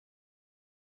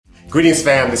Greetings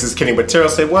fam, this is Kenny with Tarot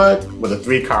Say What with a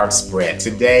 3-card spread.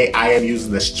 Today I am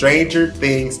using the Stranger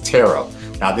Things Tarot.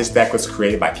 Now this deck was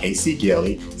created by Casey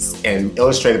Gilly and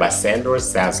illustrated by Sándor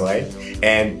Szalay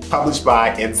and published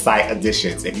by Insight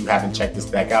Editions. If you haven't checked this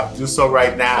deck out, do so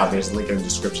right now. There's a link in the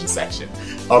description section.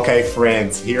 Okay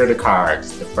friends, here are the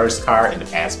cards. The first card in the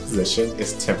past position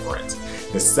is Temperance.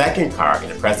 The second card in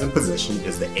the present position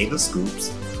is the 8 of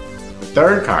Scoops. The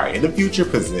third card in the future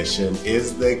position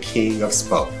is the King of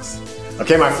Spokes.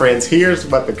 Okay, my friends, here's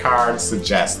what the cards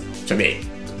suggest to me.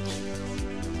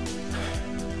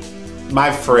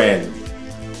 My friend,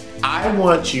 I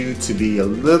want you to be a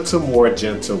little more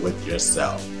gentle with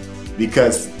yourself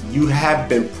because you have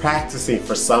been practicing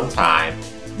for some time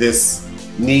this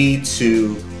need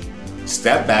to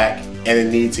step back and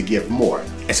a need to give more.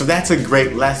 And so that's a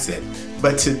great lesson.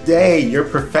 But today, your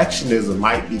perfectionism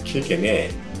might be kicking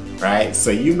in. Right? So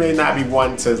you may not be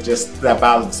wanting to just step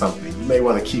out of something. You may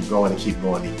want to keep going and keep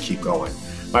going and keep going.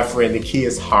 My friend, the key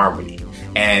is harmony.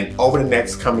 And over the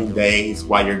next coming days,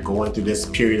 while you're going through this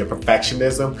period of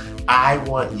perfectionism, I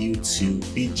want you to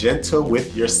be gentle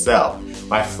with yourself.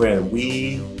 My friend,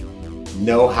 we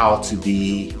know how to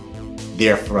be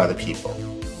there for other people.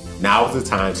 Now is the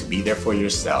time to be there for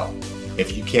yourself.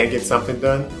 If you can't get something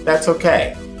done, that's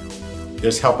okay.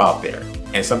 There's help out there.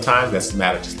 And sometimes that's a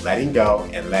matter of just letting go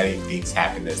and letting things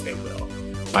happen as they will.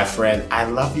 My friend, I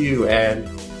love you, and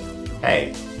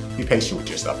hey, be patient with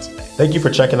yourself today. Thank you for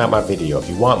checking out my video. If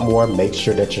you want more, make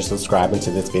sure that you're subscribing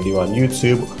to this video on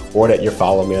YouTube or that you're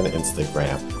following me on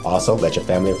Instagram. Also, let your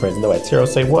family and friends know that Tarot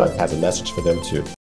Say What has a message for them too.